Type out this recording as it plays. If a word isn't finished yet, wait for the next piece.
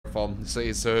form. So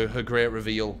it's her great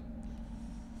reveal.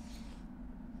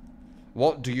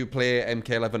 What do you play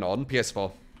MK11 on?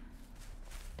 PS4.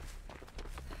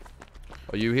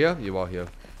 Are you here? You are here.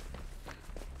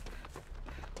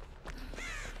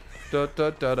 Da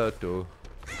da da da do.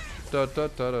 Da da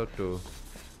da da do.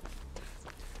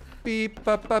 Beep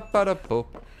ba ba ba da bo.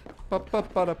 Ba ba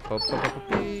ba da bo ba ba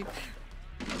beep.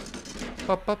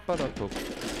 Ba ba ba da bo.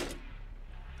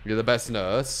 You're the best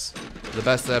nurse. The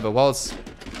best there ever was.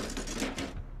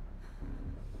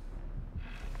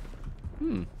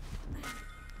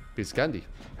 Piece of candy.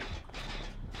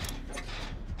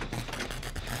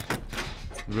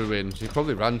 Ruin. She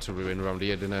probably ran to Ruin around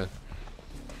here, didn't he?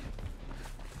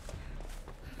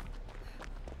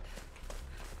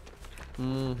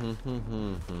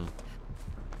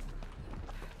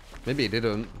 Maybe he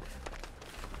didn't.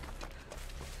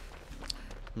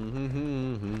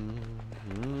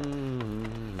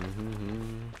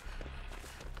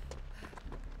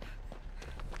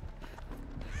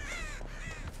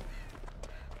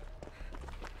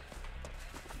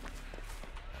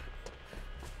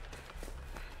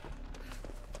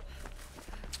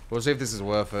 We'll see if this is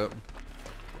worth it.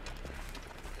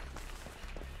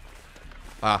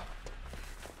 Ah.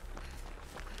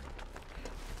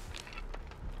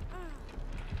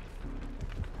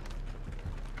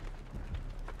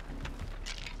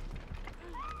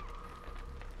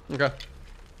 Okay.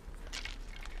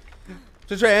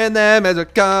 To train them as a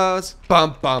cause.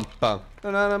 Bum bum bum.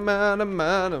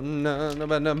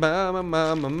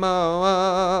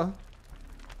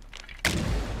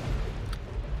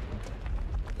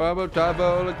 Bubble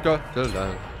travel across the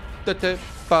land. The tip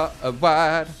far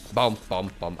wide. Bum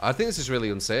bum bum. I think this is really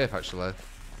unsafe, actually.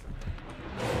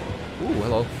 Ooh,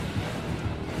 hello.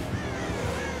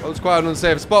 That was quite an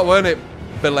unsafe spot, weren't it,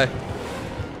 Billy?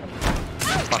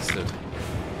 Bastard.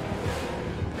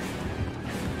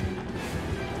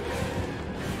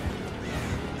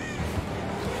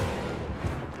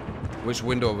 Which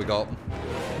window have we got?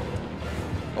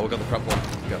 Oh, we got the crap one.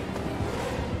 Go.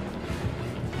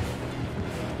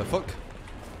 The fuck?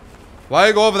 Why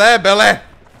you go over there, Billy?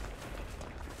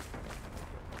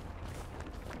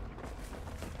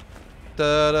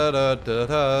 Da da da da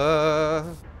da.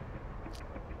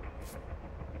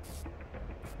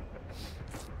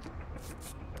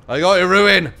 I got your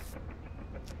ruin.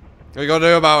 What you gonna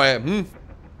do about it? Hmm?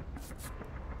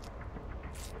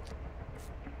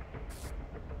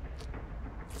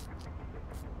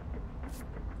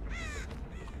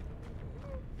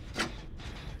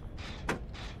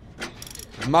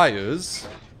 Myers?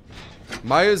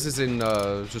 Myers is in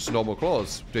just normal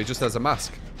clothes. He just has a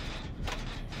mask.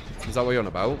 Is that what you're on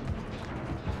about?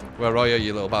 Where are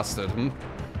you little bastard? Hmm?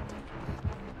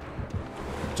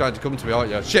 Trying to come to me,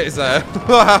 aren't you? Shit is there.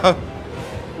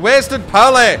 Wasted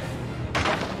pallet!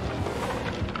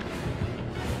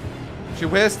 She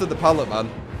wasted the pallet, man.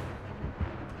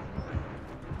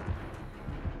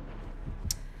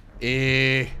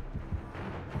 Eh.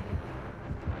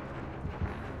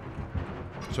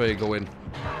 That's where you go in.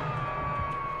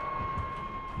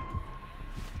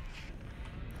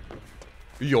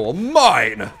 You're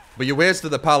mine! But you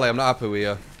wasted the pallet, I'm not happy with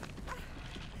you.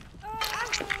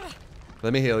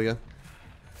 Let me heal you.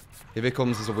 If it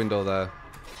comes, there's a window there.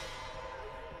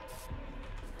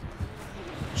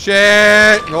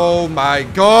 Shit! Oh my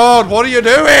god, what are you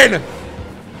doing?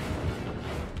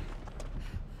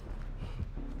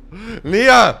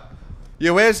 Nia!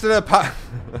 You wasted a pallet.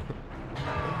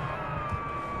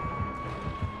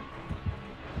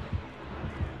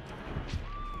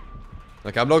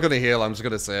 Okay, I'm not gonna heal, I'm just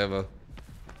gonna save her.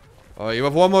 Alright, you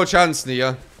have one more chance,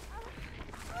 Nia.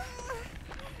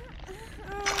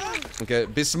 Okay,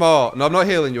 be smart. No, I'm not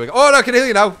healing you. Oh, no, I can heal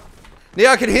you now.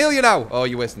 Nia, I can heal you now. Oh,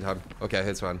 you're wasting time. Okay,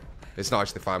 it's fine. It's not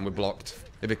actually fine, we're blocked.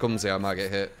 If it comes here, I might get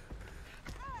hit.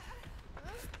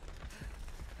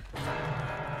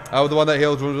 Oh, the one that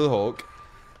healed under the hook.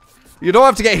 You don't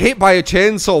have to get hit by a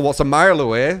chainsaw, what's a mile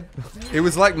away? It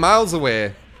was like miles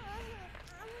away.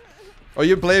 Are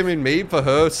you blaming me for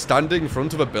her standing in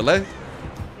front of a billy?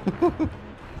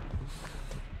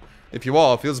 If you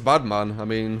are, it feels bad, man. I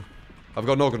mean, I've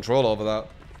got no control over that.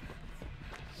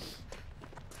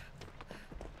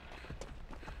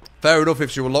 Fair enough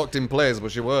if she were locked in place,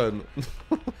 but she weren't.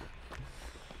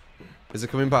 Is it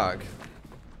coming back?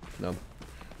 No.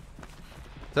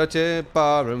 Touch it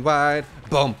far and wide.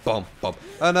 Bum, bum, bum.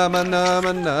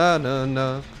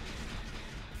 Na-na-na-na-na-na.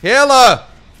 Healer!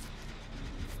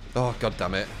 Oh, god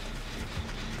damn it.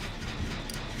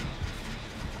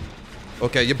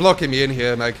 Okay, you're blocking me in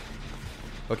here, Meg.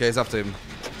 Okay, he's after him.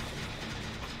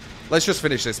 Let's just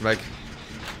finish this, Meg.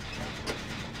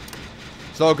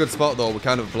 not a good spot though, we're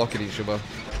kind of blocking each other.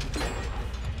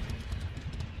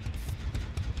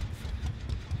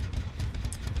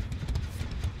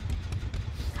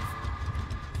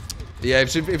 Yeah,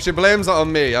 if she blames that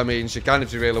on me, I mean, she can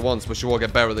if she really wants, but she won't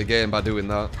get better at the game by doing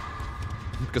that.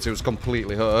 Because it was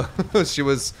completely her. She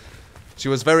was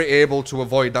very able to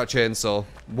avoid that chainsaw.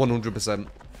 100%.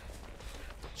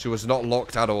 She was not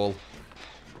locked at all.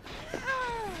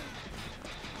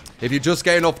 If you're just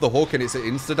getting off the hook and it's an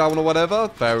insta-down or whatever,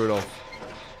 fair enough.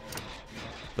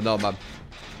 But no, man.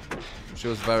 She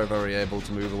was very, very able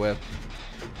to move away.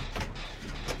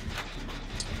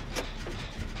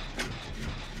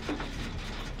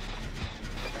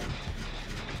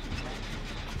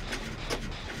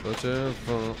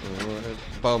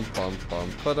 Bum bum bum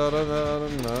ba da da da da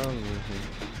da.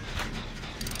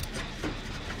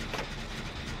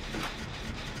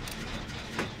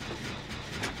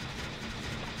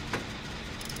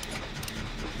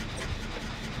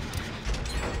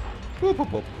 Whoop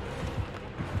whoop whoop.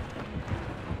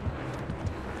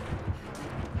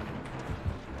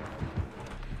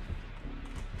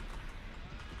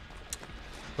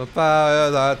 The fire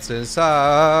that's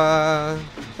inside,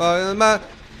 fire man.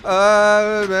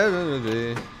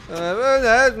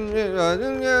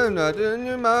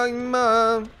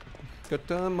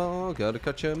 Gotta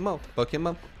catch him up, buck him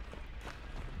up.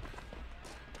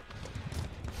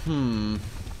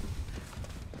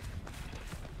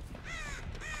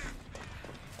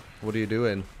 What are you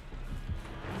doing?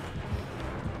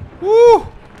 Woo!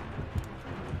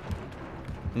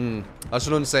 That's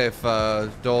an unsafe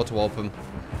door to open.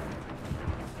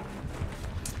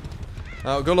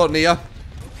 Good luck, Nia.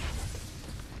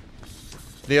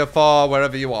 Near, far,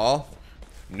 wherever you are.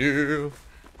 Near,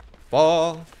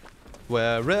 far,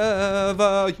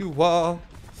 wherever you are.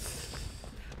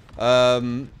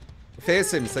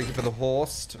 Face him, thank you for the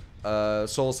host.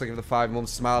 Souls, thank you for the 5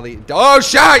 months. Smiley. Oh,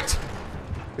 shite!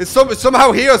 It's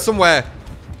somehow here somewhere.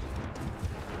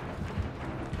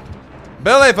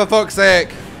 Billy, for fuck's sake.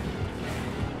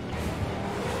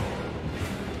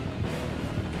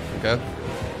 Okay.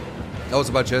 That was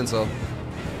a bad chainsaw.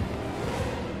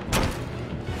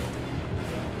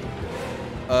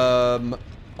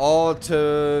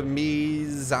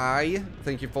 Artemizai,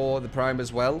 thank you for the prime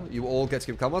as well. You all get to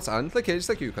give comments, and the kids,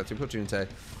 thank you, Captain Opportunity.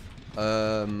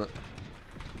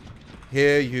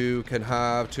 Here you can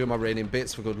have 2 of my reigning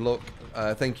bits for good luck.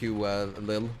 Thank you,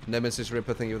 Lil. Nemesis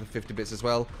Ripper, thank you for the 50 bits as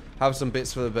well. Have some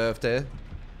bits for the birthday.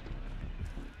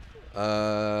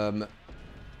 From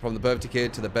the birthday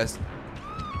kid to the best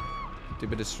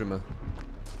Dibida streamer.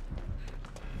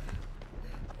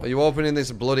 Are you opening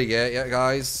this bloody gate yet,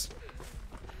 guys?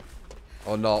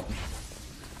 Or not?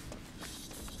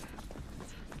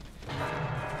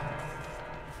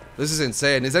 This is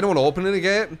insane. Is anyone opening the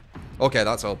gate? Okay,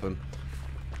 that's open.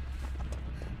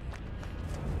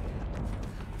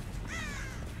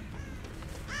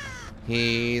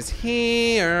 He's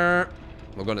here.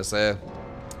 We're gonna say.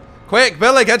 Quick,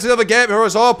 Billy, get to the other gate before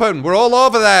it's open. We're all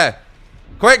over there.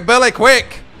 Quick, Billy,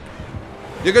 quick.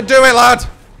 You can do it, lad.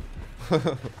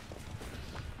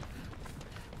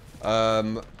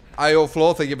 IO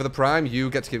Floor, thank you for the prime.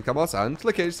 You get to keep comments, and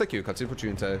Lickage, thank you. Continue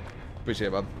opportunity. Appreciate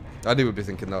it, man. I knew we'd be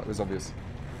thinking that. It was obvious.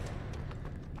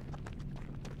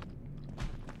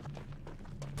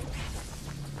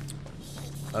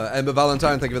 Emma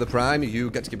Valentine, thank you for the prime. You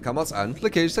get to keep comments, and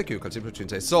Lickage, thank you. Continue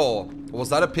opportunity. So, was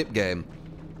that a pip game?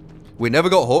 We never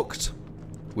got hooked.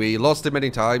 We lost it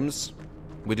many times.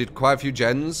 We did quite a few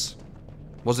gens.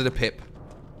 Was it a pip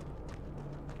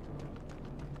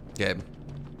game?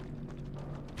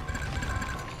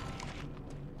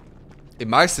 In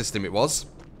my system it was,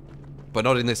 but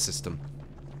not in this system.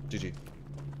 GG.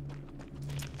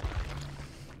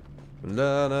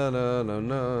 La, la, la, la,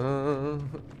 la.